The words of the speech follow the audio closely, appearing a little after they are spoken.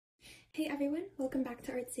Hey everyone, welcome back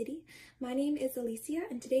to Art City. My name is Alicia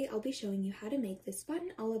and today I'll be showing you how to make this fun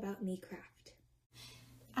All About Me craft.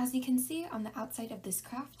 As you can see on the outside of this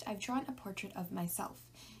craft, I've drawn a portrait of myself.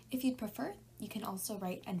 If you'd prefer, you can also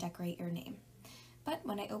write and decorate your name. But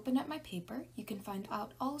when I open up my paper, you can find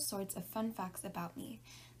out all sorts of fun facts about me,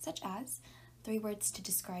 such as 3 words to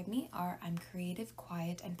describe me are I'm creative,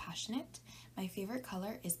 quiet, and passionate. My favorite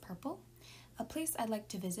color is purple. A place I'd like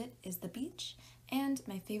to visit is the beach, and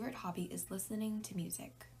my favorite hobby is listening to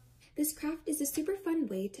music. This craft is a super fun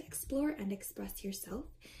way to explore and express yourself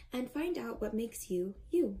and find out what makes you,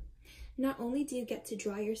 you. Not only do you get to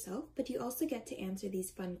draw yourself, but you also get to answer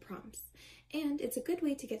these fun prompts. And it's a good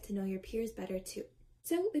way to get to know your peers better too.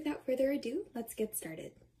 So without further ado, let's get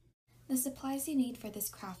started. The supplies you need for this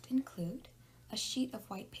craft include a sheet of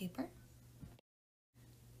white paper,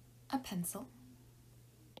 a pencil,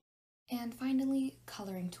 and finally,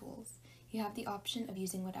 coloring tools. You have the option of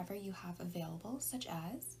using whatever you have available, such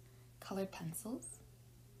as colored pencils,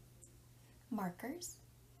 markers,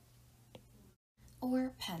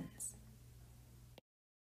 or pens.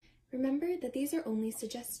 Remember that these are only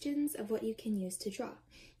suggestions of what you can use to draw.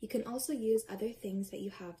 You can also use other things that you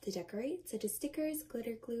have to decorate, such as stickers,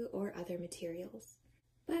 glitter glue, or other materials.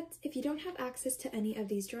 But if you don't have access to any of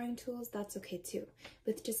these drawing tools, that's okay too.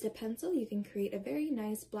 With just a pencil, you can create a very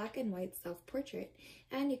nice black and white self-portrait,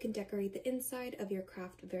 and you can decorate the inside of your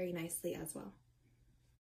craft very nicely as well.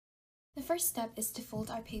 The first step is to fold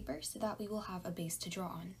our paper so that we will have a base to draw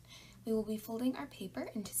on. We will be folding our paper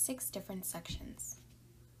into 6 different sections.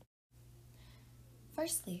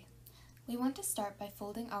 Firstly, we want to start by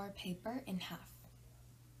folding our paper in half.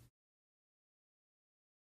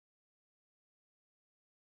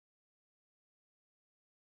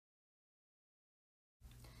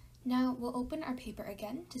 Now we'll open our paper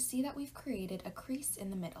again to see that we've created a crease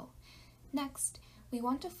in the middle. Next, we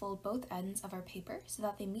want to fold both ends of our paper so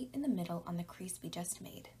that they meet in the middle on the crease we just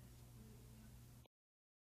made.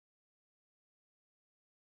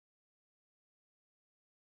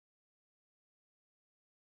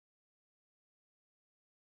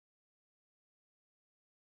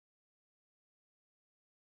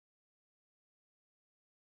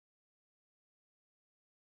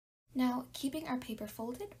 Now, keeping our paper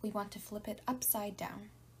folded, we want to flip it upside down.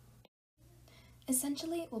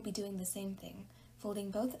 Essentially, we'll be doing the same thing, folding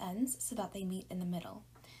both ends so that they meet in the middle.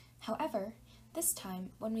 However, this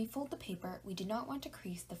time, when we fold the paper, we do not want to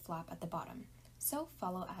crease the flap at the bottom, so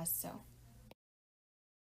follow as so.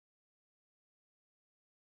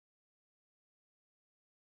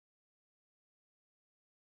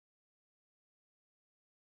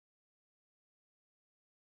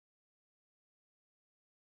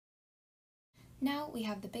 Now we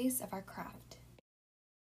have the base of our craft.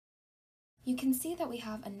 You can see that we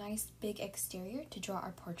have a nice big exterior to draw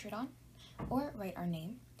our portrait on, or write our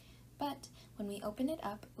name, but when we open it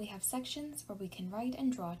up, we have sections where we can write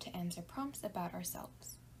and draw to answer prompts about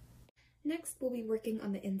ourselves. Next, we'll be working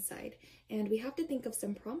on the inside, and we have to think of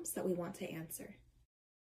some prompts that we want to answer.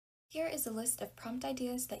 Here is a list of prompt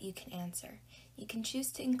ideas that you can answer. You can choose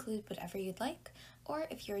to include whatever you'd like, or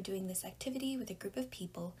if you're doing this activity with a group of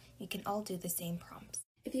people, you can all do the same prompts.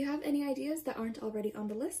 If you have any ideas that aren't already on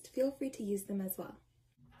the list, feel free to use them as well.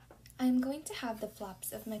 I'm going to have the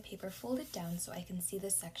flaps of my paper folded down so I can see the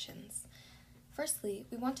sections. Firstly,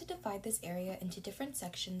 we want to divide this area into different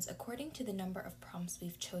sections according to the number of prompts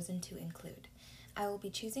we've chosen to include. I will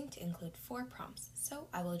be choosing to include 4 prompts, so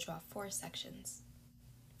I will draw 4 sections.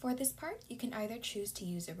 For this part, you can either choose to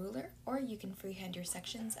use a ruler or you can freehand your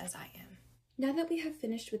sections as I am. Now that we have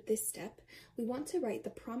finished with this step, we want to write the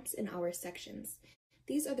prompts in our sections.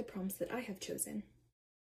 These are the prompts that I have chosen.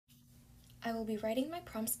 I will be writing my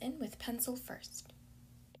prompts in with pencil first.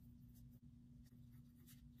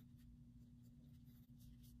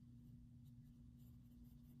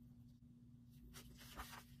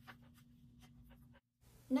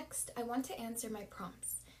 Next, I want to answer my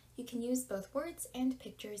prompts. You can use both words and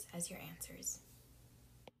pictures as your answers.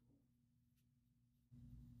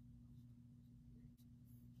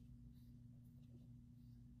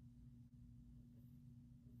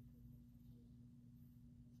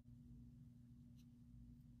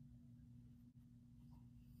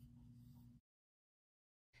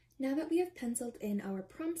 Now that we have penciled in our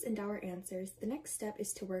prompts and our answers, the next step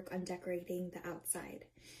is to work on decorating the outside.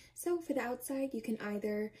 So for the outside, you can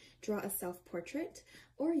either draw a self-portrait,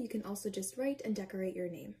 or you can also just write and decorate your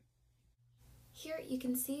name. Here you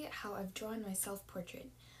can see how I've drawn my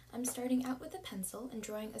self-portrait. I'm starting out with a pencil and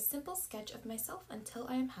drawing a simple sketch of myself until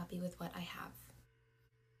I am happy with what I have.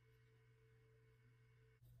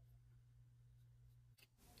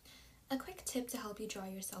 A quick tip to help you draw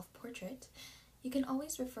your self-portrait, you can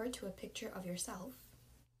always refer to a picture of yourself,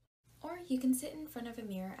 or you can sit in front of a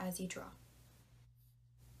mirror as you draw.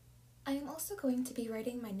 I am also going to be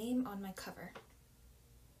writing my name on my cover.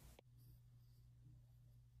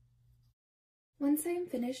 Once I am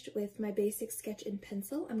finished with my basic sketch in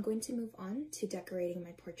pencil, I'm going to move on to decorating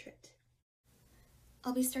my portrait.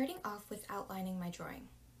 I'll be starting off with outlining my drawing.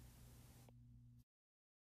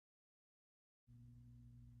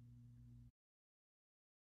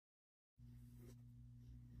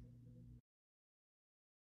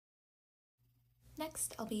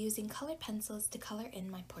 Next, I'll be using colored pencils to color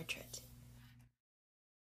in my portrait.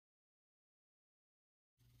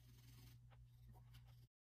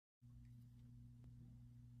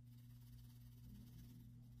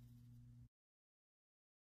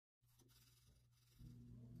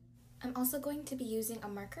 I'm also going to be using a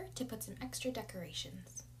marker to put some extra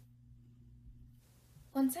decorations.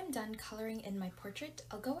 Once I'm done coloring in my portrait,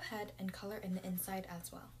 I'll go ahead and color in the inside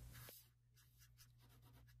as well.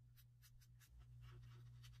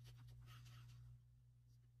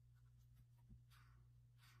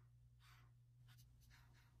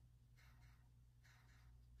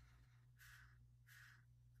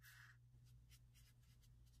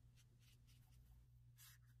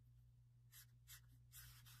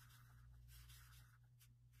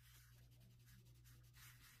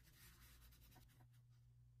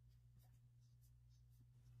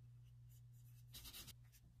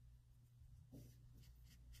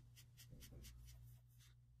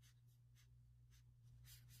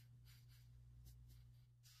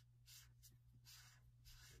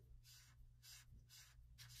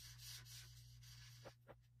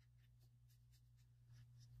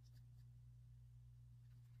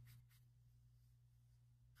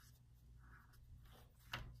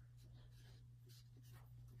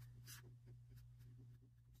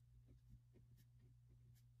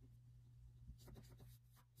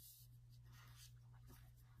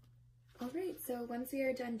 Alright, so once we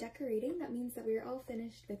are done decorating, that means that we are all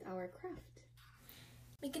finished with our craft.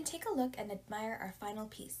 We can take a look and admire our final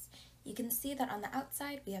piece. You can see that on the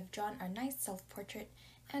outside we have drawn our nice self-portrait,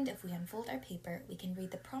 and if we unfold our paper, we can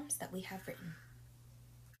read the prompts that we have written.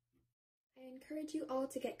 I encourage you all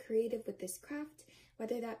to get creative with this craft,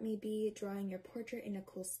 whether that may be drawing your portrait in a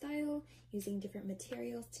cool style, using different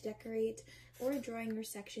materials to decorate, or drawing your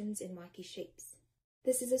sections in wacky shapes.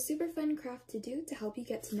 This is a super fun craft to do to help you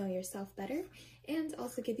get to know yourself better and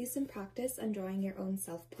also give you some practice on drawing your own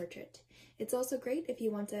self-portrait. It's also great if you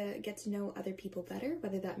want to get to know other people better,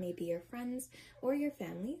 whether that may be your friends or your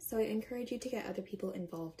family, so I encourage you to get other people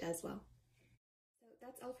involved as well. So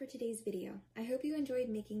that's all for today's video. I hope you enjoyed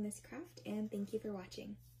making this craft and thank you for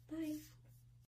watching. Bye!